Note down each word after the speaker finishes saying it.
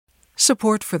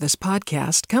Support for this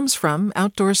podcast comes from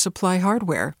Outdoor Supply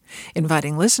Hardware,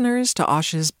 inviting listeners to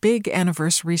Osh's big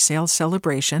anniversary sale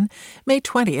celebration, May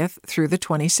 20th through the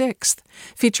 26th,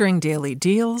 featuring daily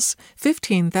deals,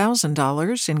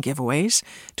 $15,000 in giveaways,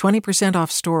 20% off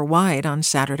store-wide on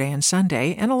Saturday and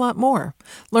Sunday, and a lot more.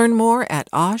 Learn more at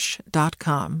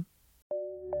osh.com.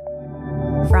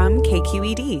 From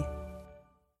KQED.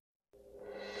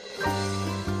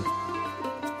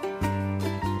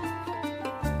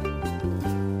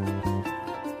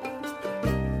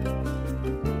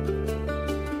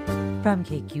 From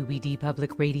KQED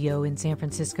Public Radio in San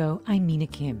Francisco, I'm Mina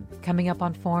Kim. Coming up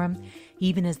on Forum,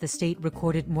 even as the state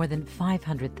recorded more than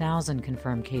 500,000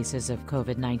 confirmed cases of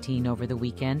COVID-19 over the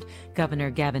weekend, Governor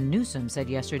Gavin Newsom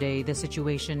said yesterday the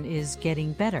situation is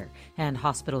getting better and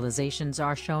hospitalizations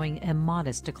are showing a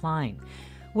modest decline.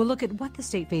 We'll look at what the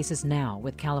state faces now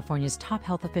with California's top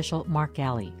health official, Mark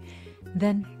Ghaly.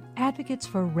 Then, advocates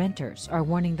for renters are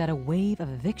warning that a wave of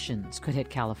evictions could hit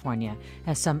California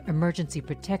as some emergency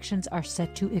protections are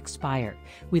set to expire.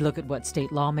 We look at what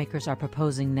state lawmakers are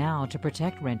proposing now to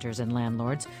protect renters and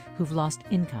landlords who've lost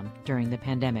income during the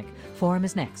pandemic. Forum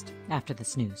is next after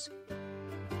this news.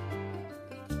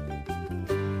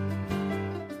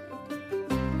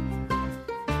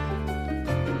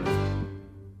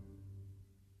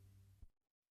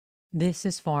 This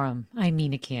is Forum. I'm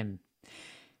Mina Kim.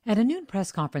 At a noon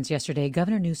press conference yesterday,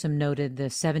 Governor Newsom noted the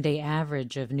 7-day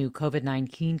average of new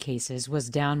COVID-19 cases was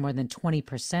down more than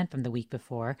 20% from the week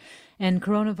before, and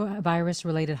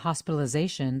coronavirus-related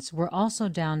hospitalizations were also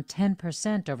down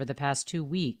 10% over the past 2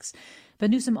 weeks.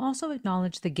 But Newsom also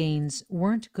acknowledged the gains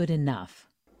weren't good enough.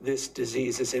 This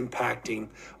disease is impacting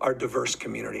our diverse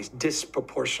communities,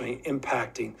 disproportionately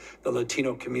impacting the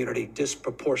Latino community,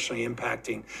 disproportionately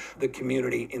impacting the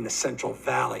community in the Central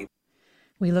Valley.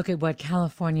 We look at what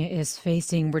California is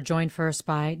facing. We're joined first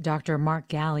by Dr. Mark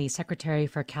Ghaly, Secretary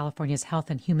for California's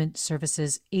Health and Human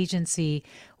Services Agency.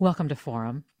 Welcome to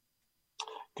Forum.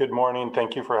 Good morning.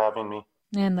 Thank you for having me.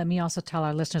 And let me also tell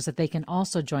our listeners that they can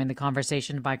also join the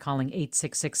conversation by calling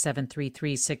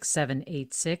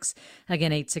 866-733-6786.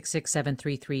 Again,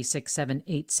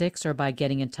 866-733-6786, or by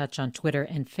getting in touch on Twitter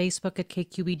and Facebook at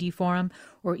KQED Forum,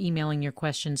 or emailing your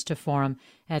questions to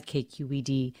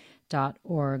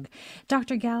forum@kqed.org.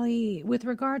 Dr. Ghaly, with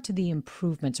regard to the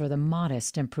improvements or the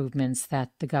modest improvements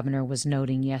that the governor was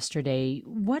noting yesterday,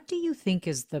 what do you think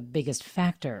is the biggest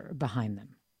factor behind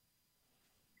them?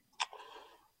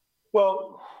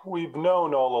 Well, we've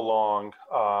known all along,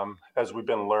 as we've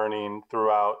been learning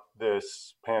throughout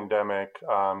this pandemic,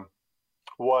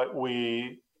 what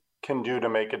we can do to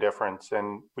make a difference.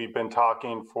 And we've been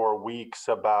talking for weeks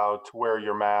about wear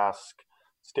your mask,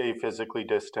 stay physically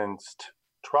distanced,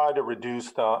 try to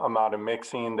reduce the amount of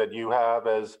mixing that you have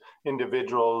as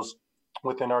individuals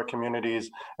within our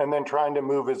communities, and then trying to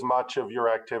move as much of your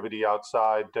activity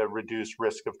outside to reduce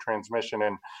risk of transmission.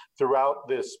 And throughout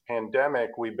this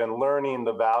pandemic, we've been learning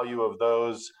the value of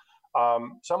those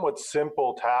somewhat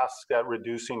simple tasks at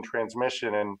reducing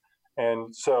transmission.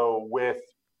 And so with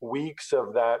weeks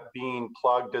of that being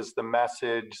plugged as the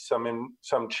message, some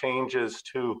changes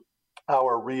to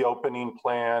our reopening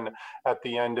plan at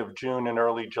the end of June and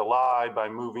early July by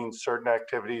moving certain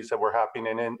activities that were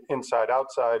happening inside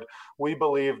outside, we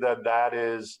believe that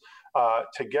is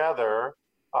together,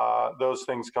 those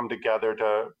things come together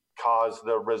to cause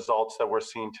the results that we're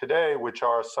seeing today, which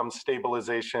are some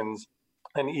stabilizations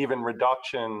and even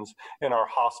reductions in our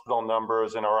hospital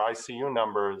numbers and our ICU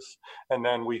numbers. And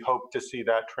then we hope to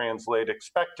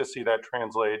expect to see that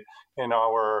translate in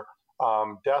our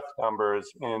death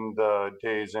numbers in the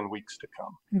days and weeks to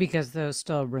come. Because those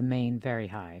still remain very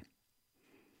high.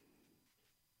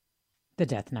 The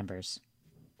death numbers.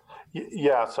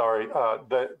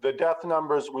 The death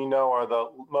numbers we know are the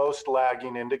most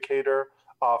lagging indicator,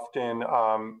 often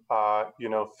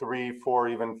 3, 4,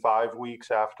 even 5 weeks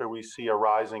after we see a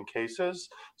rise in cases.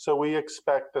 So we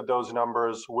expect that those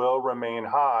numbers will remain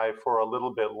high for a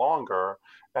little bit longer,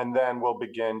 and then we'll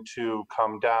begin to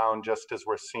come down just as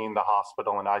we're seeing the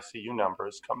hospital and ICU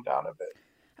numbers come down a bit.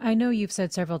 I know you've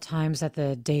said several times that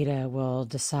the data will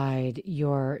decide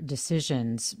your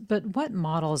decisions, but what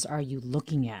models are you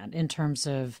looking at in terms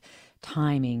of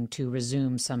timing to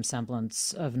resume some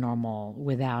semblance of normal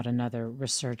without another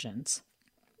resurgence?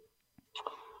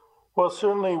 Well,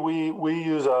 certainly we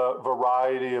use a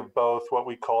variety of both what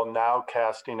we call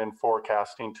nowcasting and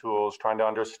forecasting tools, trying to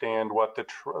understand what the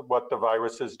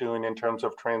virus is doing in terms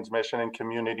of transmission in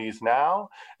communities now,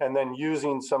 and then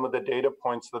using some of the data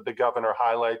points that the governor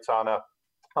highlights on a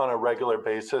on a regular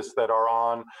basis that are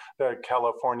on the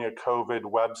California COVID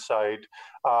website,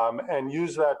 and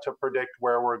use that to predict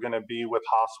where we're going to be with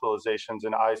hospitalizations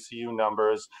and ICU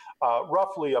numbers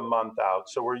roughly a month out.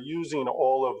 So we're using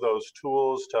all of those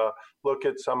tools to look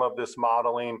at some of this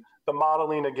modeling. The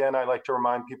modeling, again, I like to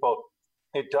remind people,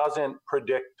 it doesn't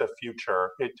predict the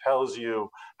future. It tells you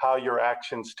how your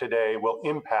actions today will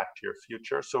impact your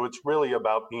future. So it's really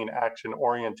about being action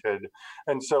oriented.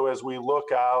 And so as we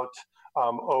look out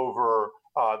over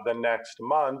the next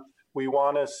month, we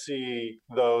want to see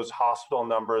those hospital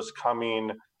numbers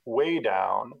coming way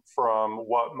down from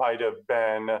what might have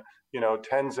been,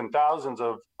 tens and thousands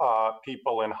of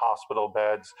people in hospital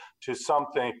beds to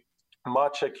something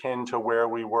much akin to where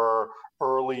we were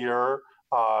earlier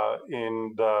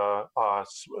in the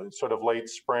sort of late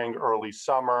spring, early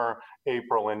summer,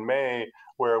 April and May,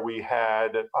 where we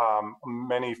had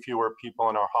many fewer people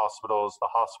in our hospitals. The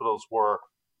hospitals were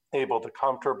able to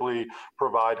comfortably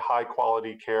provide high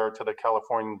quality care to the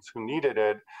Californians who needed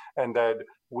it, and that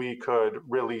we could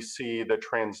really see the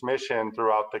transmission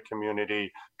throughout the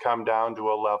community come down to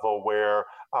a level where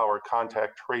our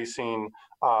contact tracing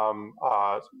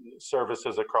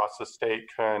services across the state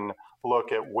can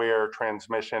look at where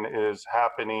transmission is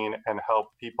happening and help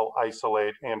people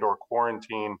isolate and or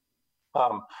quarantine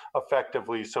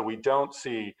effectively, so we don't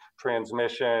see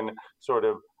transmission sort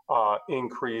of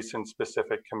increase in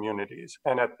specific communities.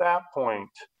 And at that point,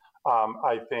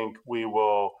 I think we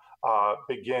will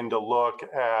begin to look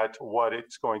at what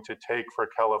it's going to take for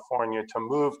California to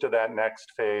move to that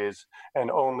next phase. And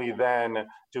only then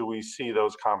do we see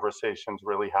those conversations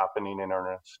really happening in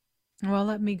earnest. Well,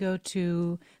 let me go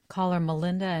to caller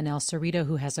Melinda in El Cerrito,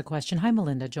 who has a question. Hi,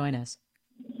 Melinda. Join us.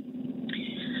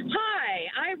 Hi.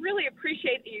 I really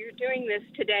appreciate that you're doing this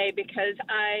today because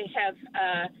I have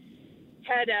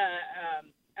had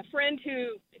a friend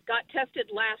who got tested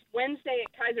last Wednesday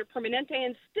at Kaiser Permanente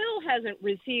and still hasn't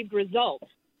received results.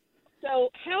 So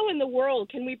how in the world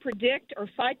can we predict or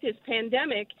fight this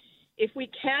pandemic if we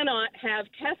cannot have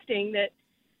testing that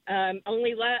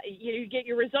you get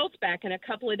your results back in a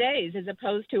couple of days as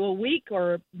opposed to a week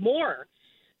or more?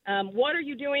 What are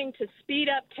you doing to speed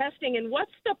up testing, and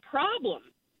what's the problem?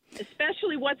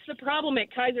 Especially, what's the problem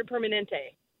at Kaiser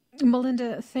Permanente?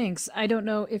 Melinda, thanks. I don't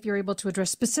know if you're able to address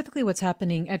specifically what's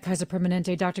happening at Kaiser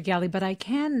Permanente, Dr. Ghaly, but I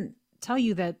can tell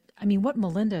you that, what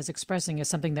Melinda is expressing is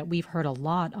something that we've heard a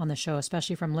lot on the show,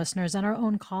 especially from listeners, and our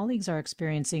own colleagues are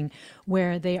experiencing,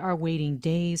 where they are waiting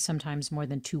days, sometimes more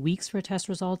than 2 weeks for test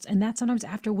results, and that sometimes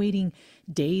after waiting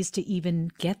days to even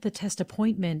get the test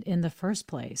appointment in the first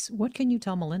place. What can you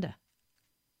tell Melinda?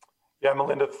 Yeah,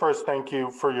 Melinda, first, thank you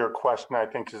for your question. I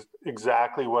think is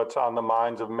exactly what's on the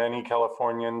minds of many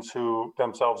Californians who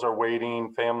themselves are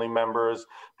waiting, family members,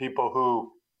 people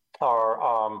who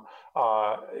are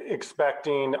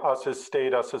expecting us as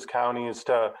state, us as counties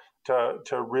to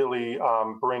really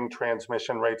bring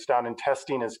transmission rates down. And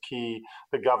testing is key.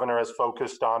 The governor has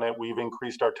focused on it. We've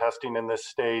increased our testing in this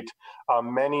state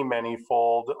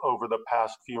many-fold over the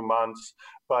past few months.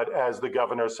 But as the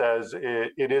governor says,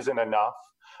 it isn't enough.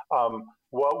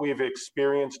 What we've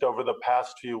experienced over the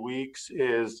past few weeks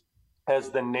is, as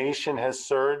the nation has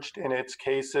surged in its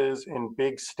cases in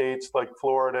big states like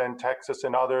Florida and Texas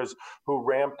and others who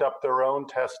ramped up their own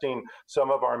testing,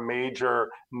 some of our major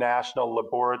national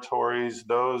laboratories,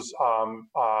 those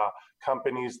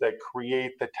companies that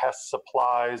create the test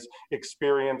supplies,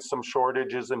 experienced some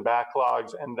shortages and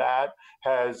backlogs, and that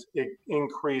has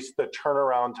increased the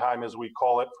turnaround time, as we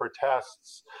call it, for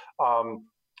tests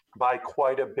by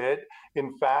quite a bit.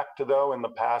 In fact, though, in the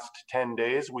past 10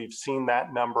 days, we've seen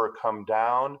that number come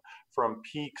down from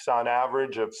peaks on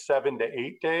average of 7 to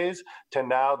 8 days to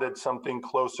now that's something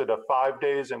closer to 5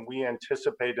 days. And we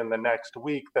anticipate in the next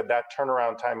week that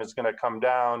turnaround time is going to come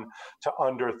down to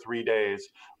under 3 days.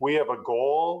 We have a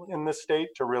goal in the state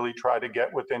to really try to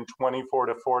get within 24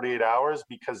 to 48 hours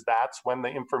because that's when the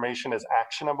information is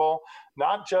actionable,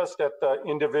 not just at the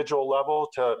individual level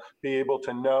to be able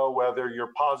to know whether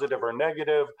you're positive or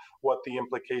negative, what the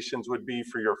implications would be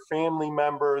for your family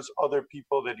members, other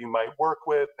people that you might work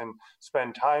with and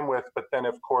spend time with, but then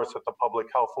of course at the public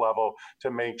health level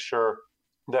to make sure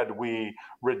that we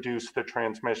reduce the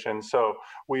transmission. So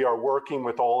we are working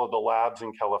with all of the labs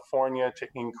in California to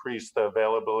increase the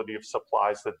availability of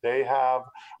supplies that they have.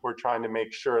 We're trying to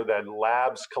make sure that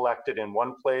labs collected in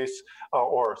one place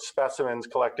or specimens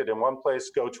collected in one place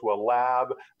go to a lab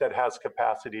that has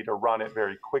capacity to run it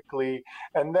very quickly.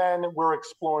 And then we're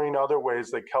exploring other ways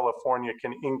that California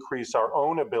can increase our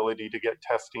own ability to get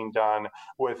testing done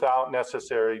without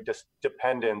necessary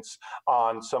dependence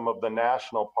on some of the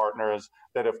national partners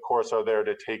that, of course, are there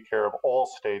to take care of all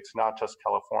states, not just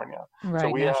California. Right, So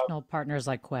we national partners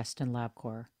like Quest and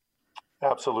LabCorp.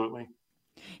 Absolutely.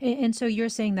 And so you're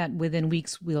saying that within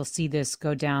weeks we'll see this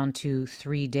go down to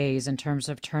 3 days in terms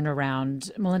of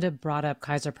turnaround. Melinda brought up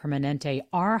Kaiser Permanente.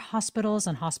 Are hospitals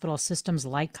and hospital systems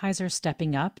like Kaiser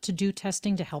stepping up to do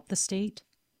testing to help the state?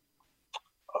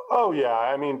 Oh, yeah.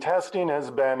 I mean, testing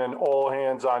has been an all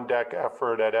hands on deck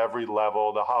effort at every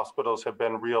level. The hospitals have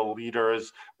been real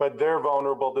leaders, but they're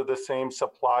vulnerable to the same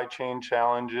supply chain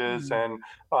challenges and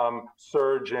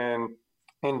surge in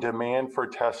demand for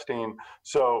testing.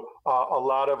 So a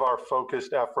lot of our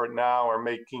focused effort now are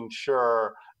making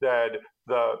sure that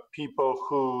the people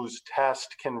whose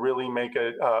test can really make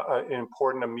an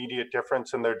important immediate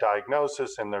difference in their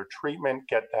diagnosis and their treatment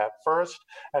get that first.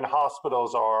 And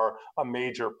hospitals are a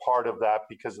major part of that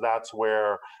because that's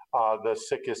where the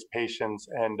sickest patients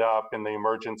end up, in the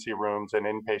emergency rooms and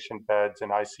inpatient beds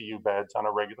and ICU beds on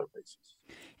a regular basis.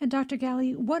 And Dr.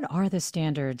 Ghaly, what are the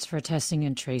standards for testing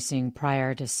and tracing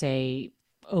prior to, say,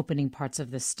 opening parts of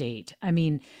the state? I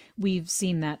mean, we've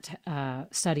seen that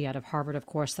study out of Harvard, of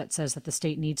course, that says that the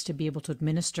state needs to be able to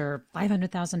administer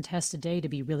 500,000 tests a day to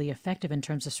be really effective in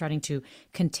terms of starting to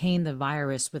contain the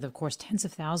virus with, of course, tens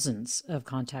of thousands of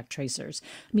contact tracers.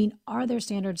 I mean, are there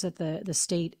standards that the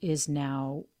state is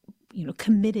now,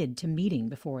 committed to meeting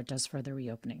before it does further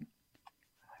reopening?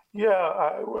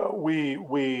 Yeah, we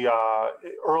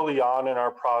early on in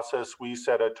our process, we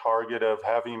set a target of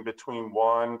having between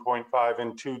 1.5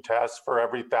 and 2 tests for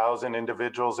every 1,000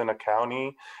 individuals in a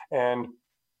county, and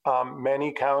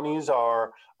many counties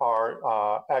are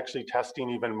actually testing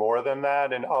even more than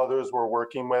that, and others we're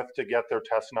working with to get their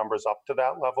test numbers up to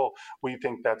that level. We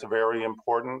think that's very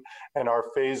important. And our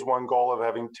phase 1 goal of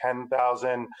having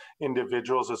 10,000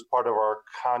 individuals as part of our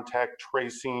contact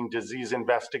tracing disease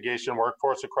investigation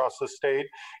workforce across the state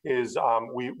is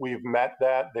we've met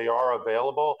that. They are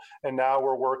available. And now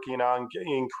we're working on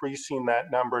increasing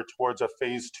that number towards a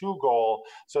phase 2 goal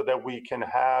so that we can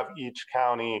have each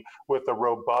county with a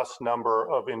robust number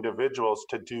of individuals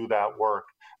to do that work.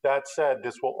 That said,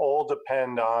 this will all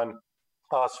depend on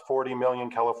us 40 million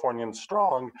Californians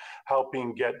strong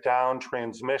helping get down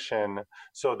transmission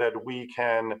so that we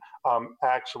can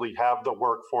actually have the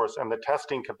workforce and the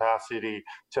testing capacity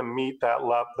to meet that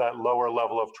lower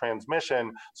level of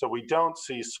transmission so we don't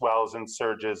see swells and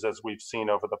surges as we've seen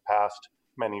over the past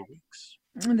many weeks.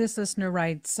 This listener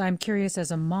writes, I'm curious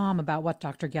as a mom about what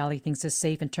Dr. Ghaly thinks is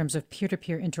safe in terms of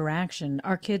peer-to-peer interaction.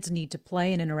 Our kids need to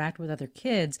play and interact with other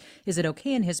kids. Is it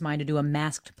okay in his mind to do a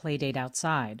masked play date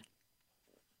outside?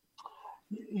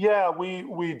 Yeah,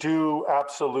 we do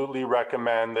absolutely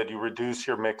recommend that you reduce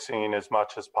your mixing as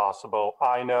much as possible.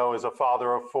 I know as a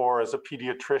father of 4, as a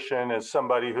pediatrician, as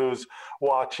somebody who's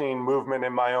watching movement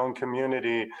in my own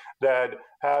community, that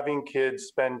having kids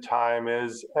spend time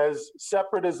as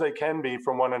separate as they can be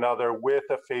from one another with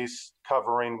a face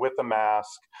covering, with a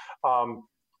mask,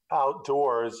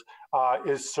 outdoors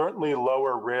is certainly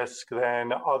lower risk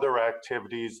than other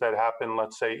activities that happen,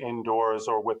 let's say, indoors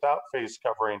or without face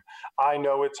covering. I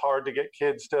know it's hard to get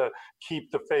kids to keep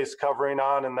the face covering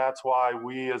on, and that's why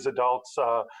we as adults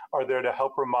are there to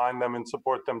help remind them and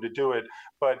support them to do it.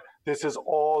 But this is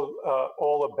all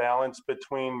a balance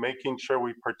between making sure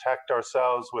we protect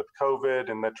ourselves with COVID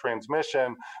and the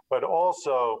transmission, but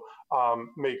also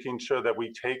making sure that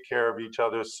we take care of each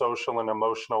other's social and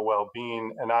emotional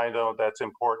well-being. And I know that's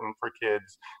important for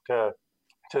kids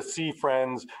to see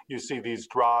friends. You see these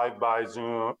drive-by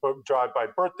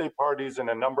birthday parties and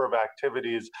a number of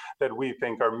activities that we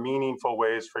think are meaningful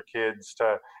ways for kids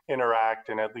to interact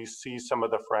and at least see some of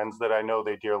the friends that I know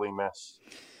they dearly miss.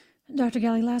 Dr.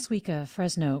 Ghaly, last week a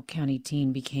Fresno County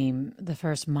teen became the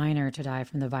first minor to die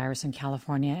from the virus in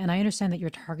California, and I understand that you're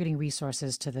targeting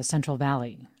resources to the Central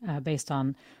Valley based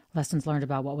on lessons learned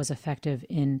about what was effective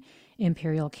in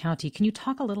Imperial County. Can you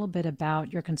talk a little bit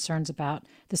about your concerns about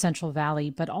the Central Valley,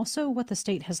 but also what the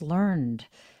state has learned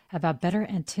about better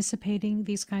anticipating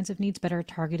these kinds of needs, better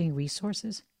targeting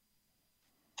resources?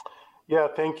 Yeah,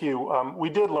 thank you. We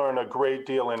did learn a great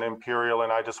deal in Imperial,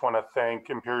 and I just want to thank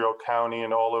Imperial County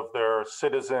and all of their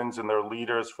citizens and their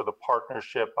leaders for the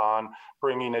partnership on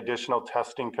bringing additional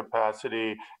testing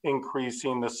capacity,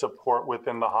 increasing the support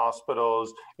within the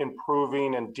hospitals,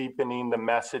 improving and deepening the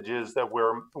messages that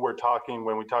we're talking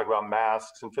when we talk about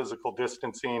masks and physical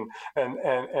distancing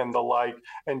and the like,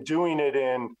 and doing it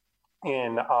in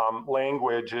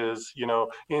languages,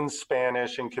 in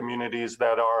Spanish in communities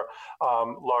that are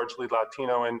largely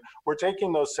Latino. And we're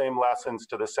taking those same lessons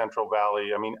to the Central Valley.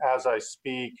 I mean, as I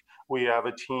speak, We have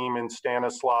a team in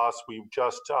Stanislaus. We've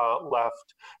just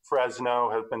left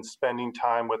Fresno, have been spending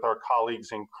time with our colleagues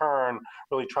in Kern,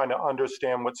 really trying to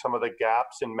understand what some of the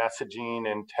gaps in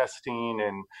messaging and testing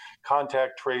and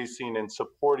contact tracing and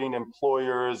supporting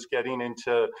employers, getting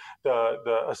into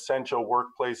the essential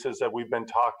workplaces that we've been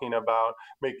talking about,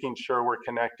 making sure we're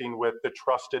connecting with the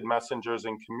trusted messengers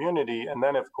in community, and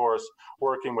then, of course,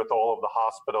 working with all of the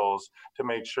hospitals to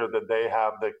make sure that they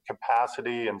have the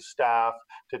capacity and staff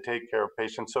to take care of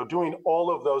patients. So doing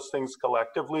all of those things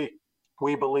collectively,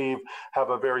 we believe, have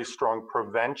a very strong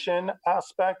prevention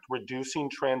aspect, reducing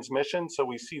transmission. So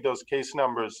we see those case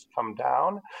numbers come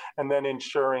down, and then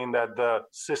ensuring that the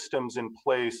systems in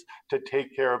place to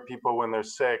take care of people when they're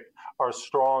sick are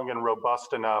strong and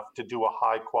robust enough to do a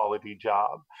high quality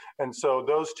job. And so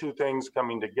those two things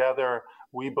coming together,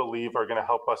 we believe, are going to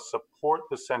help us support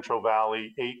the Central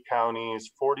Valley, 8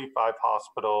 counties, 45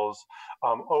 hospitals,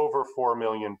 over 4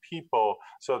 million people,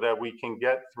 so that we can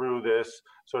get through this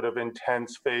sort of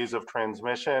intense phase of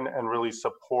transmission and really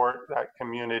support that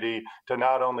community to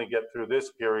not only get through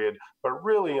this period, but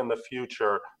really in the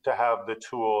future to have the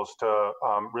tools to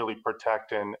really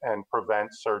protect and prevent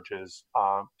surges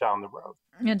down the road.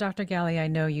 And Dr. Ghaly, I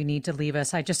know you need to leave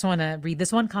us. I just want to read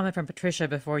this one comment from Patricia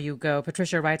before you go.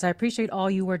 Patricia writes, I appreciate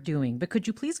all you are doing, but could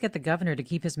you please get the governor to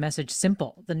keep his message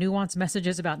simple? The nuanced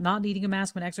messages about not needing a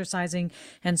mask when exercising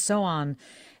and so on.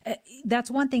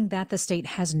 That's one thing that the state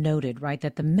has noted, right?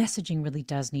 That the messaging really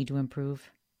does need to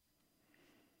improve.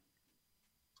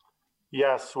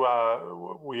 Yes,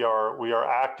 we are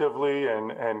actively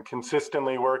and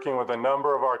consistently working with a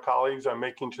number of our colleagues on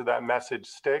making sure that message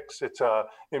sticks. It's an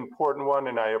important one,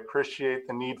 and I appreciate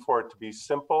the need for it to be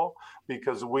simple,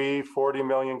 because we, 40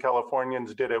 million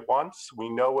Californians, did it once. We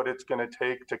know what it's going to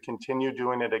take to continue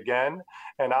doing it again,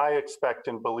 and I expect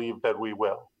and believe that we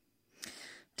will.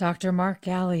 Dr. Mark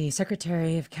Ghaly,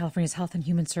 Secretary of California's Health and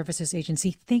Human Services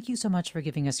Agency, thank you so much for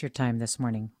giving us your time this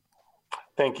morning.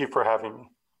 Thank you for having me.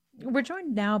 We're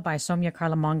joined now by Soumya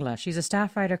Karlamangla. She's a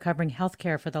staff writer covering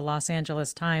healthcare for the Los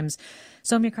Angeles Times.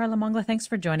 Soumya Karlamangla, thanks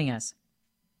for joining us.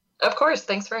 Of course.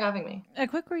 Thanks for having me. A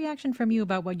quick reaction from you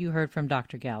about what you heard from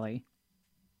Dr. Ghaly.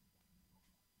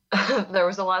 There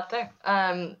was a lot there.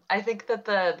 I think that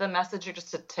the message,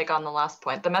 just to take on the last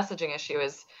point, the messaging issue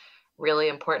is really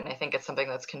important. I think it's something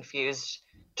that's confused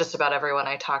just about everyone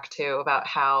I talk to about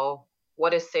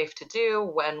what is safe to do,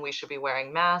 when we should be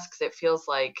wearing masks. It feels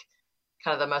like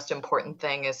kind of the most important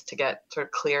thing is to get sort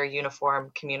of clear,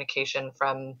 uniform communication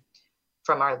from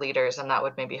our leaders, and that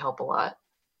would maybe help a lot.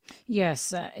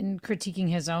 Yes, in critiquing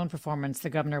his own performance, the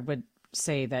governor would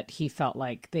say that he felt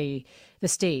like the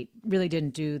state really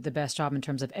didn't do the best job in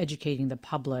terms of educating the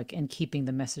public and keeping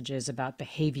the messages about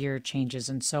behavior changes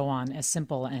and so on as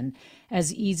simple and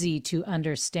as easy to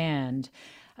understand.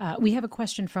 We have a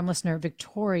question from listener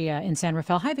Victoria in San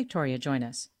Rafael. Hi, Victoria, join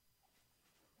us.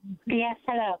 Yes,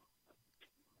 hello.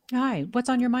 Hi, what's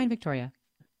on your mind, Victoria?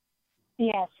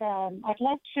 Yes, I'd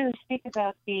like to speak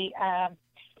about the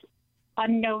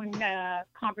unknown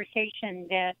conversation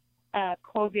that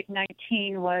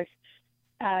COVID-19 was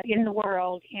in the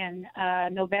world in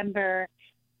November,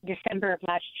 December of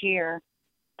last year,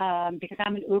 because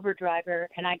I'm an Uber driver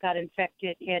and I got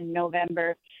infected in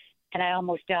November and I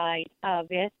almost died of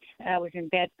it. I was in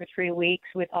bed for 3 weeks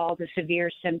with all the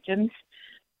severe symptoms.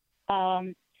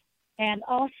 And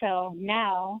also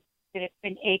now that it's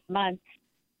been 8 months,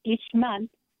 each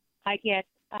month I get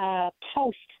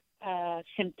post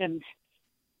symptoms,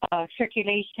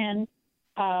 circulation,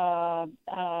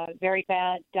 very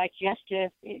bad,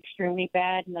 digestive, extremely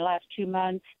bad in the last 2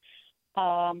 months,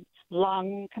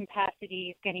 lung capacity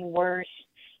is getting worse,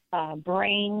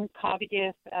 brain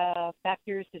cognitive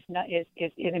factors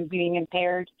is being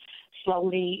impaired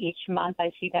slowly each month.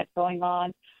 I see that going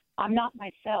on. I'm not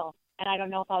myself, and I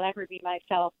don't know if I'll ever be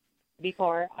myself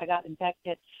before I got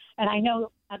infected. And I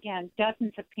know, again,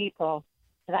 dozens of people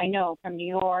that I know from New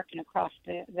York and across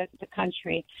the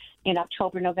country in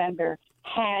October, November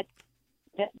had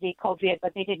the COVID,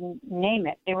 but they didn't name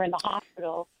it. They were in the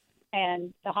hospital,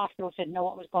 and the hospital didn't know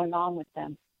what was going on with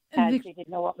them, as they didn't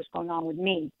know what was going on with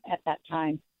me at that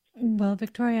time. Well,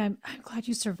 Victoria, I'm glad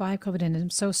you survived COVID, and I'm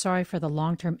so sorry for the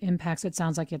long-term impacts it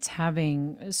sounds like it's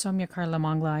having. Soumya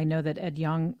Karlamangla, I know that Ed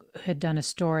Young had done a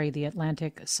story, the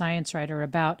Atlantic science writer,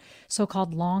 about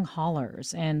so-called long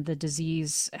haulers and the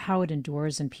disease, how it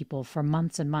endures in people for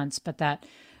months and months, but that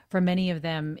for many of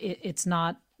them, it's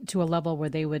not to a level where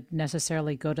they would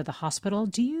necessarily go to the hospital.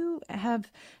 Do you have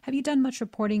you done much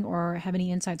reporting or have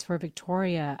any insights for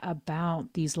Victoria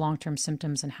about these long-term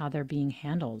symptoms and how they're being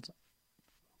handled?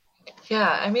 Yeah,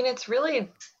 I mean, it's really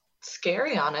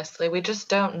scary, honestly. We just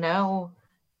don't know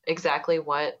exactly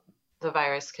what the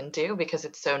virus can do because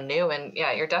it's so new. And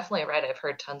yeah, you're definitely right. I've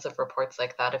heard tons of reports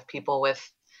like that of people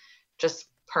with just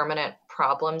permanent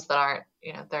problems that aren't,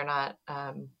 they're not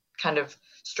kind of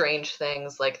strange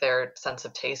things, like their sense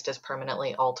of taste is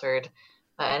permanently altered.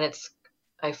 And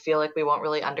I feel like we won't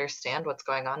really understand what's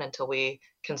going on until we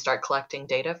can start collecting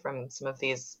data from some of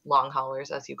these long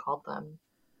haulers, as you called them.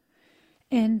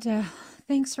 And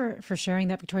thanks for sharing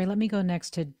that, Victoria. Let me go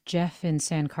next to Jeff in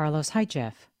San Carlos. Hi,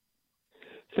 Jeff.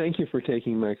 Thank you for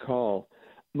taking my call.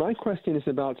 My question is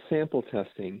about sample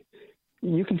testing.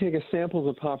 You can take a sample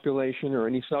of the population or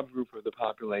any subgroup of the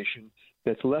population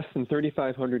that's less than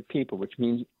 3,500 people, which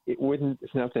means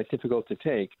it's not that difficult to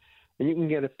take, and you can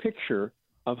get a picture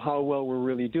of how well we're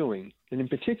really doing. And in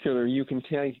particular, you can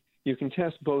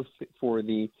test both for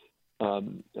the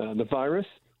virus.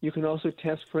 You can also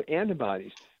test for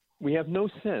antibodies. We have no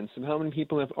sense of how many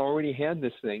people have already had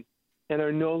this thing and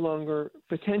are no longer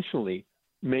potentially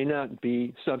may not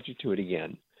be subject to it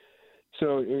again.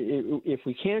 So if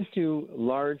we can't do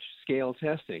large-scale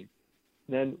testing,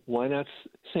 then why not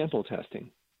sample testing?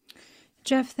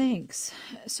 Jeff, thanks.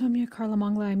 Soumya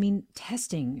Karlamangla,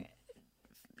 testing,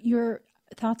 your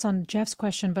thoughts on Jeff's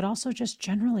question, but also just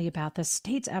generally about the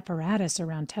state's apparatus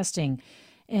around testing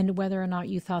and whether or not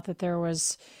you thought that there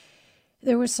was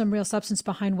some real substance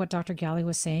behind what Dr. Ghaly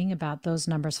was saying about those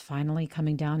numbers finally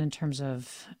coming down in terms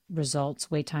of results,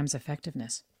 wait times,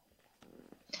 effectiveness.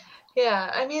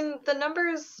 Yeah, the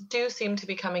numbers do seem to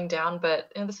be coming down, but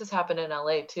this has happened in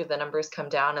LA too. The numbers come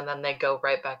down and then they go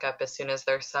right back up as soon as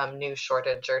there's some new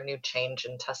shortage or new change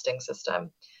in testing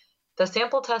system. The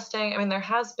sample testing, there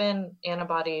has been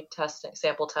antibody testing,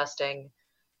 sample testing.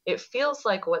 It feels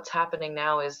like what's happening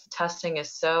now is testing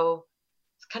is so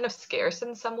kind of scarce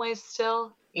in some ways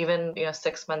still, even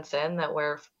 6 months in, that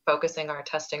we're focusing our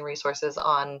testing resources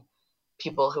on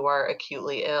people who are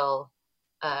acutely ill.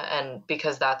 And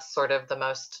because that's sort of the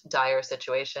most dire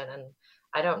situation. And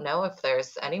I don't know if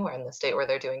there's anywhere in the state where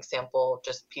they're doing sample,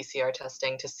 just PCR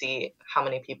testing to see how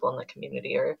many people in the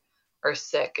community are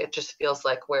sick. It just feels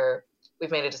like we've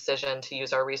made a decision to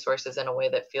use our resources in a way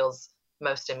that feels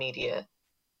most immediate.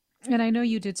 And I know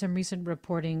you did some recent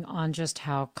reporting on just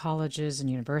how colleges and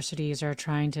universities are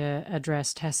trying to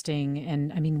address testing.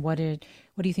 And what do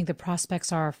you think the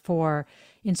prospects are for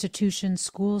institutions,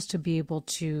 schools to be able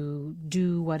to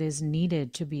do what is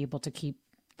needed to be able to keep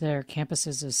their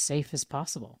campuses as safe as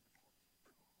possible?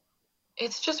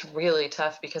 It's just really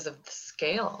tough because of the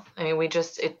scale.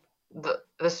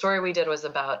 The story we did was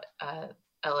about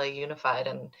LA Unified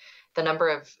and the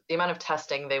amount of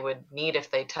testing they would need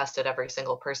if they tested every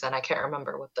single person. I can't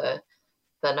remember what the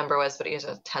number was, but it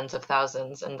was tens of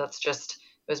thousands. And that's just,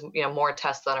 it was, more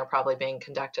tests than are probably being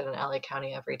conducted in LA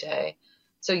County every day.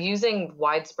 So using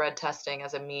widespread testing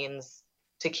as a means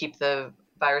to keep the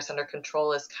virus under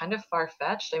control is kind of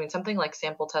far-fetched. Something like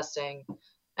sample testing,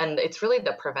 and it's really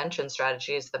the prevention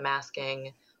strategies, the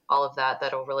masking, all of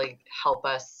that'll really help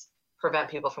us prevent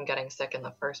people from getting sick in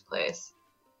the first place.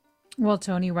 Well,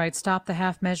 Tony writes, stop the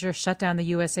half measure, shut down the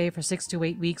USA for 6 to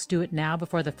 8 weeks, do it now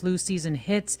before the flu season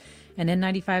hits. An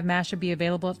N95 mask should be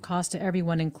available at cost to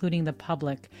everyone, including the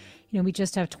public. We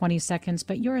just have 20 seconds,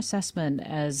 but your assessment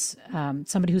as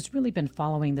somebody who's really been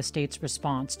following the state's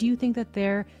response, do you think that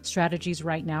their strategies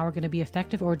right now are going to be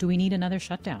effective, or do we need another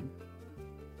shutdown?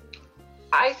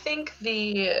 I think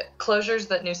the closures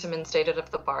that Newsom instated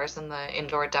of the bars and the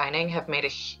indoor dining have made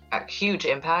a huge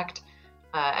impact.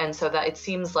 And so that it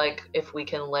seems like if we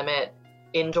can limit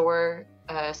indoor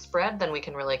spread, then we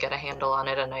can really get a handle on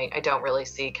it. And I don't really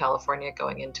see California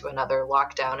going into another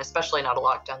lockdown, especially not a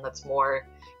lockdown that's more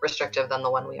restrictive than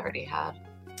the one we already had.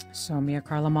 Soumya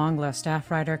Karlamangla, staff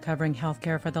writer covering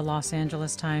healthcare for the Los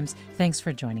Angeles Times. Thanks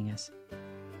for joining us.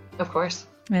 Of course.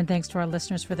 And thanks to our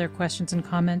listeners for their questions and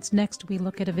comments. Next, we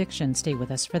look at eviction. Stay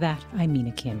with us for that. I'm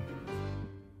Mina Kim.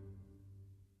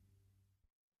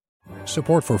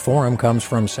 Support for Forum comes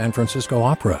from San Francisco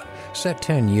Opera. Set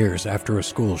 10 years after a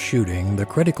school shooting, the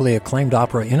critically acclaimed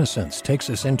opera Innocence takes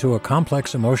us into a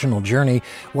complex emotional journey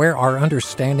where our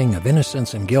understanding of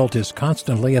innocence and guilt is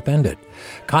constantly upended.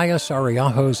 Kaya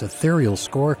Sariaho's ethereal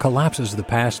score collapses the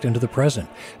past into the present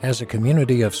as a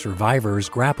community of survivors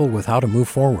grapple with how to move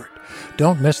forward.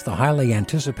 Don't miss the highly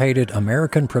anticipated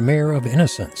American premiere of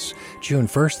Innocence, June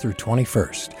 1st through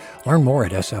 21st. Learn more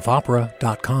at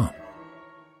sfopera.com.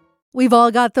 We've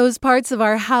all got those parts of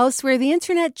our house where the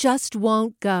internet just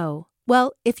won't go.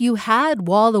 Well, if you had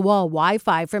wall-to-wall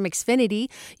Wi-Fi from Xfinity,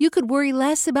 you could worry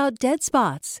less about dead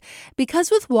spots.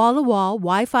 Because with wall-to-wall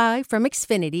Wi-Fi from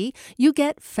Xfinity, you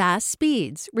get fast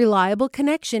speeds, reliable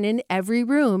connection in every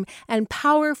room, and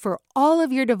power for all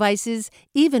of your devices,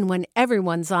 even when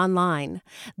everyone's online.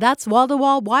 That's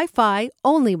wall-to-wall Wi-Fi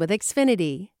only with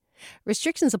Xfinity.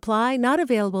 Restrictions apply, not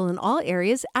available in all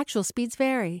areas. Actual speeds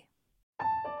vary.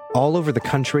 All over the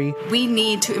country, we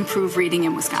need to improve reading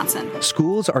in Wisconsin.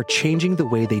 Schools are changing the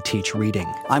way they teach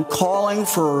reading. I'm calling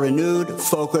for a renewed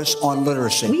focus on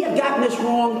literacy. We have gotten this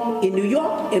wrong in New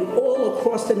York and all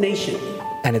across the nation.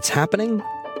 And it's happening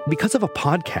because of a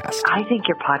podcast. I think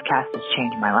your podcast has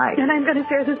changed my life. And I'm going to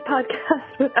share this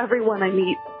podcast with everyone I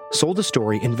meet. Sold a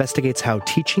Story investigates how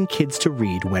teaching kids to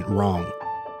read went wrong.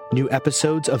 New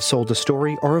episodes of Sold a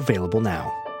Story are available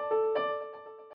now.